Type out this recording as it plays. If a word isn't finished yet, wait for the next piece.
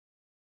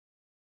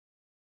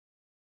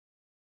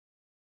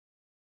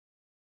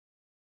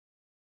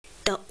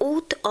the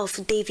oath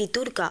of Devi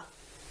Durga,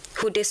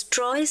 who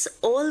destroys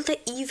all the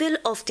evil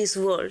of this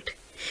world,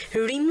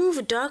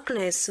 remove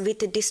darkness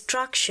with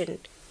destruction,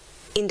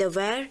 in the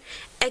war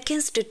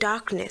against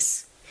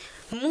darkness,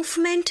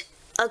 movement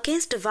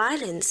against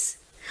violence,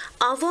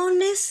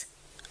 awareness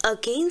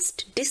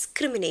against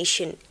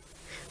discrimination.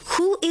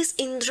 Who is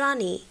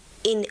Indrani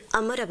in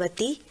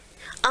Amaravati,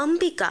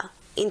 Ambika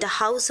in the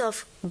house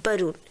of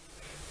Barun,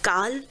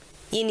 Kal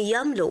in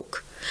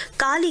Yamlok,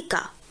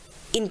 Kalika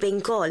in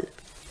Bengal,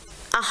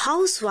 a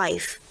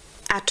housewife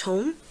at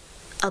home,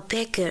 a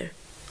beggar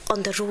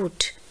on the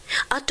road,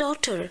 a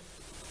daughter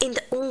in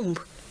the womb,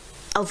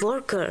 a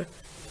worker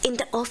in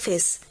the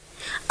office,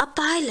 a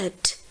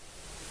pilot.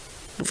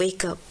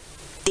 Wake up,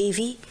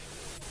 Devi.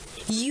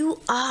 You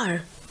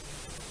are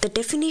the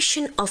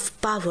definition of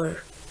power.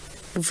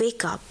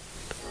 Wake up.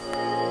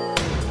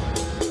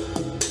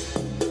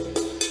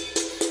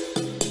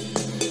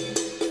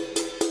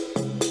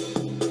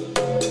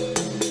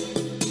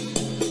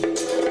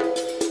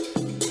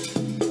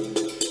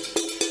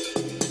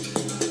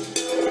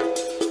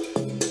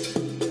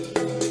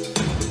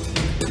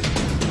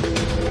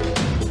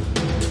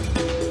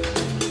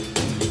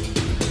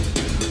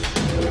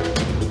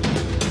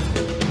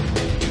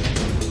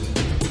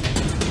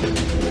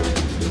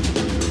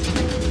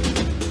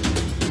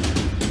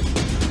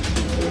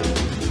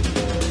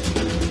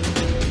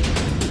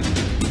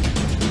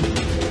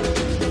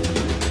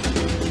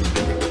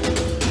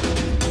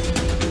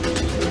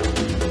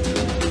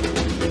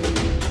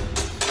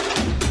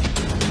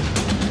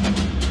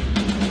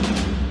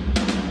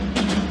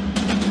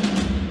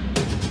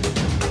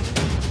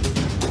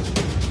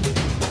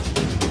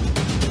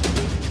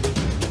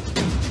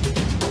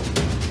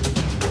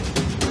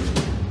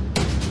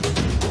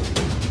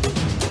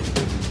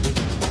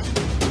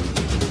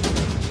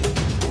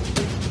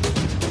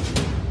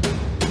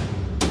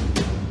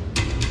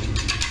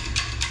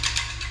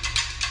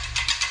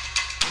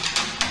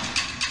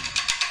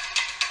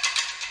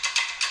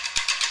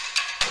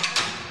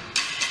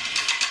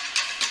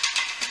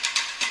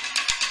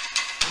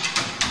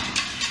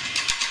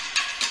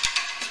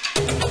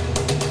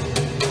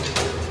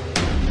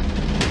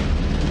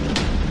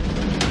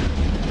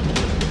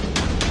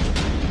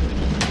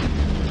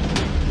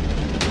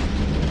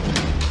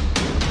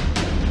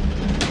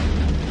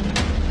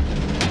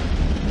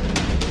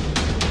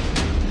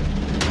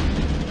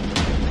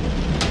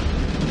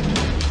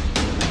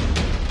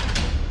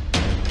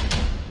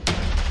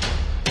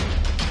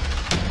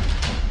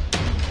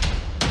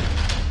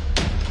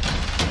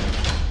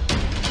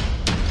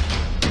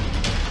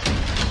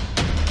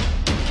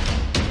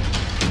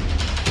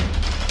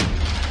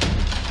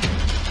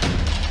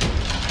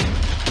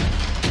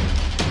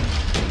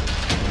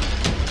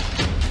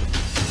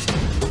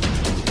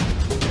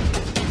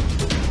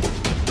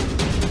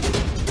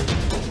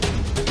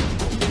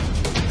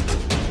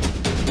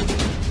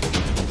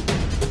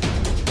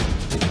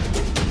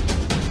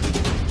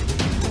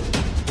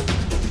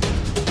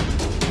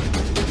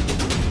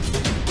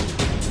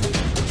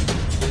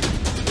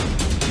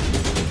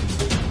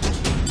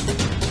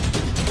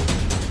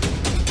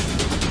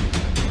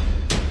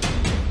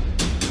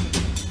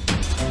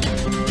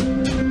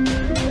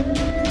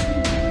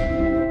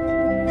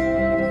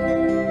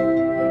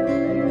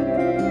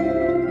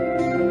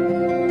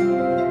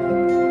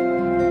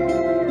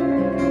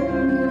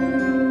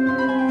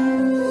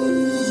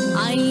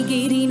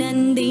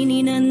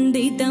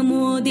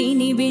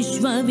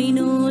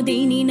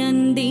 Vinodini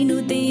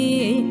नन्दिनुते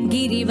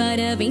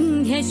Girivar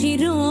Vindhya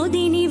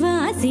शिरोदिनि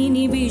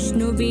वासिनि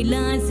Vishnu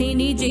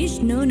विलासिनि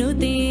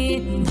जिष्णुनुते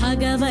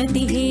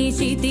भगवति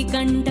हेशिति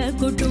कंठ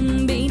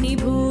कुटुम्बिनि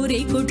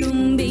भूरि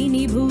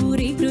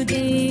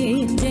कृते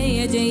जय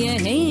जय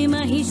हे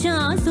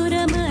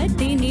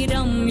महिषासुरमर्दिनि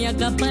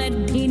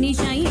रम्यकपर्दिनि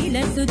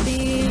शैलसुते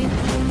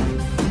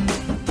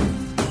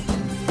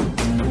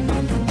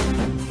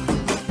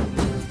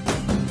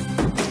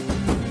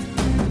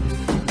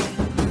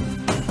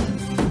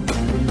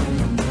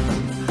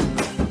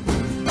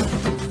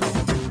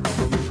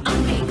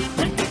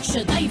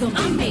दैवम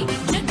अम्मे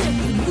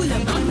जगत्तु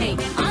मूलम अम्मे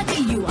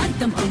आदियु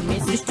अंतम अम्मे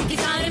सृष्टिकी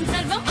सारं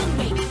सर्वं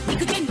अम्मे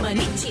नीकु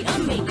जन्मनिच्చి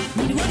अम्मे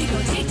निन्नु ఒడిలో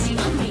చేర్చి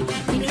అమ్మే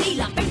నిన్ను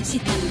నీలా పెంచి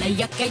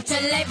తల్లయ్యకై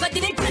చల్లై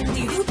వదిలే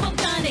ప్రతి రూపం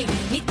తానే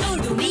నీ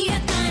తోడు నీడ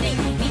తానే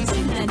నీ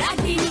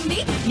చిన్ననాటి నుండి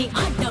నీ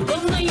ఆట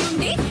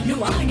బొమ్మయుండి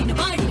నువ్వు ఆడిన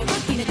పాడిన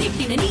కొట్టిన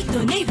తిట్టిన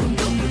నీతోనే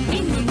ఉండు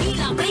నిన్ను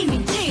నీలా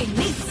ప్రేమించే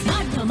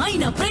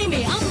నిస్వార్థమైన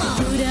ప్రేమే అమ్మ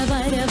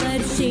సురవర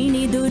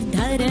వర్షిణి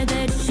దుర్ధర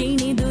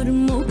దర్శిని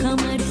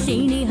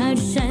దుర్ముఖమర్షిణి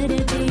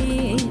హర్షరతే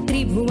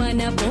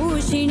त्रिभुवन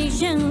पोषिणि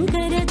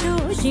शंकर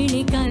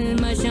तोषिणि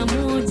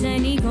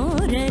कल्मषमोचनि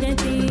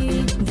घोररते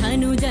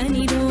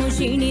धनुजनि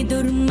रोषिणि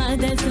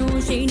दुर्मद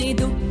शोषिणि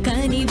दुःख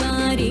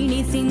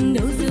निवारिणि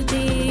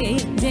सिन्धुसुते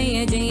जय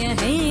जय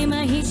हे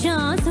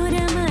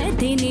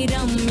महिषासुरमर्दिनि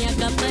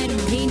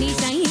रम्यकपर्दिनि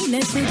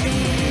शैलसुते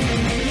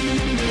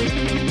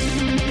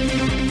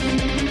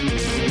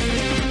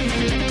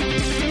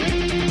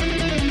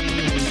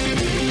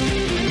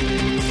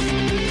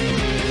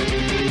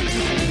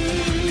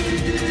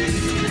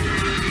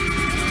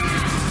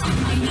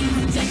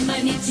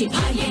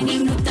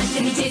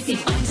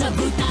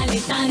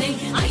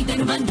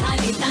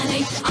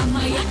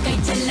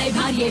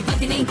భార్యే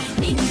పతిని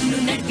నిన్ను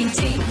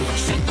నడిపించే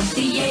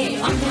శక్తియే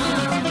అమ్మా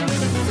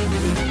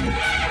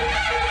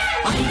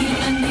ఐడి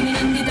నందిని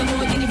నందిత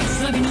మోదిని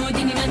విశ్వ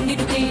వినోదిని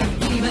నందినుతే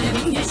గిరివర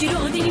వింధ్య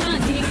శిరోదిని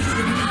వాసిని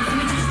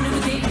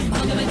విష్ణునుతే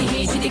భగవతి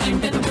హేషితి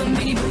కంఠ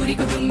కుటుంబిని భూరి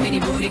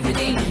కుటుంబిని భూరి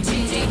కృతే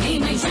జయ జయ హే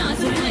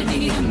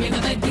మహిషాసురమర్దిని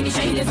రమ్యకవర్దిని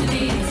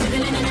శైలసుతే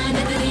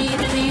సరళనాదతదే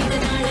తదే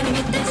తాళ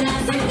నిమిత్త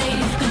చలాసురతే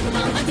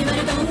కంకుమామతి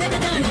వరదౌంగత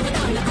తాళవ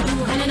తాళ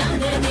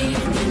కుతూహలనాదరతే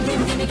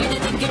దిమ్మికిట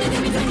దిక్కిట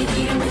దిమిధ్వని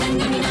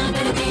తీరమృదంగమి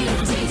నాదరతే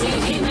జయ జయ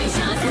హే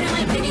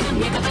మహిషాసురమర్దిని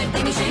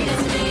రమ్యకవర్దిని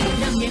శైలసుతే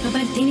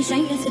రమ్యకవర్దిని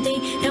శైలసుతే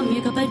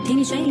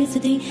రమ్యకవర్దిని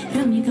శైలసుతే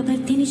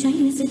రమ్యకవర్దిని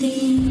శైలసుతే